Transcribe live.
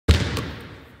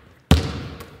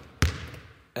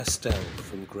Estelle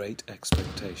from Great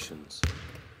Expectations,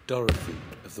 Dorothy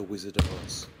of The Wizard of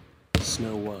Oz,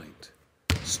 Snow White,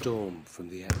 Storm from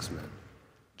the X-Men,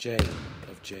 Jane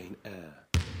of Jane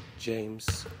Eyre,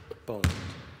 James Bond,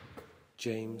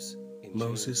 James in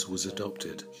Moses was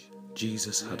adopted,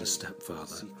 Jesus had a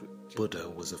stepfather, Buddha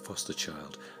was a foster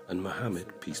child, and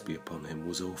Muhammad, peace be upon him,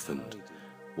 was orphaned.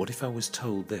 What if I was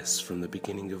told this from the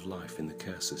beginning of life in the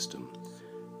care system?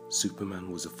 Superman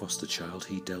was a foster child.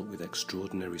 He dealt with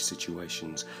extraordinary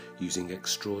situations using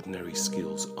extraordinary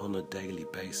skills on a daily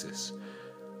basis.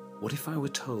 What if I were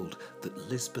told that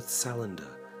Lisbeth Salander,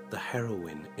 the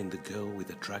heroine in The Girl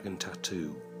with a Dragon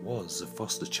Tattoo, was a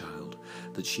foster child,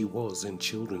 that she was in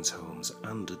children's homes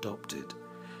and adopted?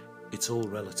 It's all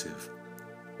relative.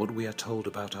 What we are told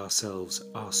about ourselves,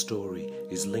 our story,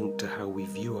 is linked to how we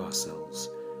view ourselves.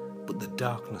 But the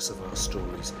darkness of our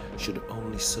stories should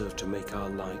only serve to make our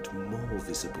light more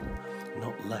visible,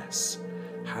 not less.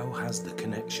 How has the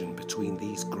connection between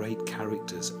these great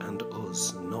characters and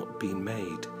us not been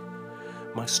made?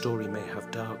 My story may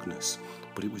have darkness,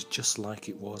 but it was just like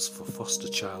it was for foster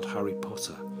child Harry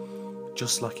Potter,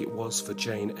 just like it was for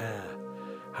Jane Eyre.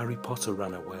 Harry Potter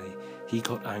ran away, he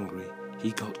got angry,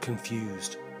 he got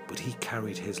confused, but he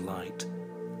carried his light.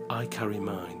 I carry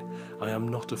mine. I am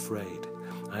not afraid.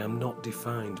 I am not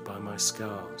defined by my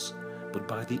scars, but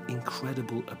by the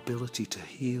incredible ability to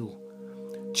heal.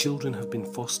 Children have been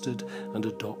fostered and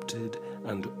adopted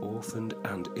and orphaned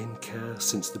and in care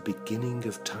since the beginning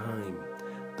of time.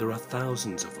 There are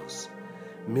thousands of us,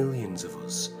 millions of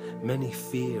us. Many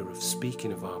fear of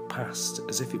speaking of our past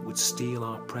as if it would steal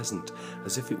our present,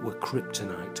 as if it were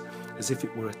kryptonite, as if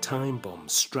it were a time bomb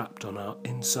strapped on our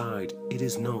inside. It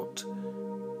is not.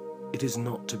 It is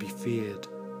not to be feared.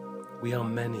 We are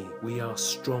many, we are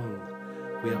strong,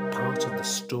 we are part of the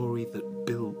story that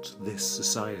built this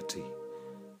society.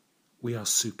 We are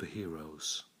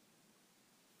superheroes.